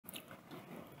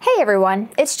everyone,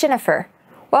 it's Jennifer.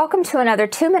 Welcome to another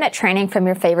 2-minute training from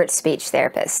your favorite speech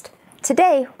therapist.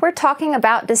 Today, we're talking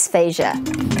about dysphagia.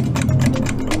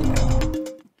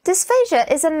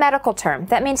 Dysphagia is a medical term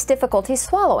that means difficulty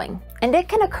swallowing, and it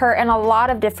can occur in a lot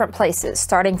of different places,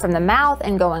 starting from the mouth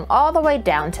and going all the way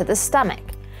down to the stomach.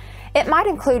 It might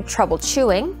include trouble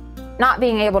chewing, not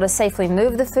being able to safely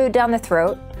move the food down the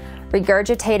throat,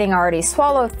 regurgitating already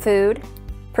swallowed food,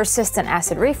 persistent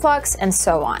acid reflux, and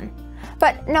so on.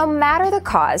 But no matter the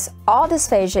cause, all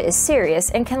dysphagia is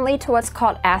serious and can lead to what's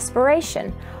called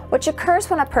aspiration, which occurs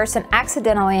when a person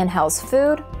accidentally inhales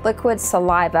food, liquid,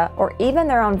 saliva, or even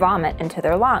their own vomit into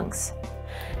their lungs.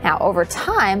 Now, over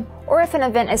time, or if an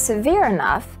event is severe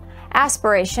enough,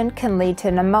 aspiration can lead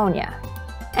to pneumonia.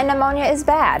 And pneumonia is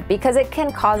bad because it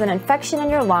can cause an infection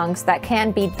in your lungs that can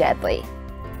be deadly.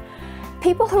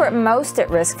 People who are most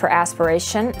at risk for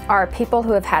aspiration are people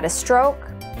who have had a stroke,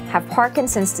 have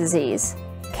Parkinson's disease,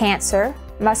 cancer,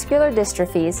 muscular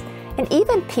dystrophies, and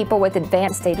even people with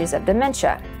advanced stages of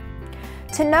dementia.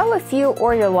 To know if you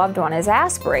or your loved one is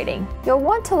aspirating, you'll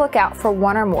want to look out for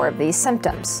one or more of these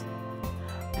symptoms: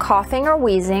 coughing or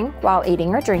wheezing while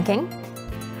eating or drinking,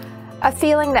 a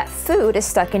feeling that food is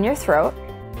stuck in your throat,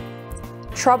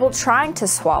 trouble trying to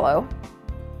swallow,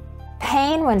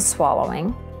 pain when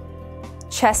swallowing,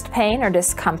 chest pain or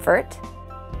discomfort,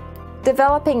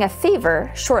 developing a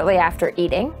fever shortly after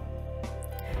eating,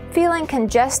 feeling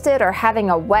congested or having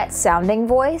a wet sounding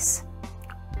voice,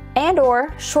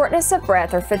 and/or shortness of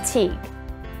breath or fatigue.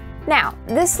 Now,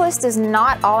 this list is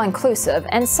not all inclusive,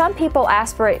 and some people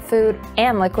aspirate food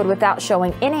and liquid without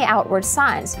showing any outward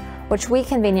signs, which we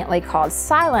conveniently call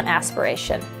silent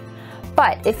aspiration.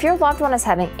 But if your loved one is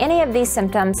having any of these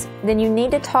symptoms, then you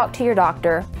need to talk to your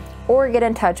doctor or get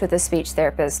in touch with a speech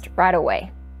therapist right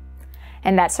away.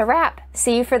 And that's a wrap.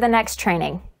 See you for the next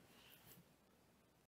training.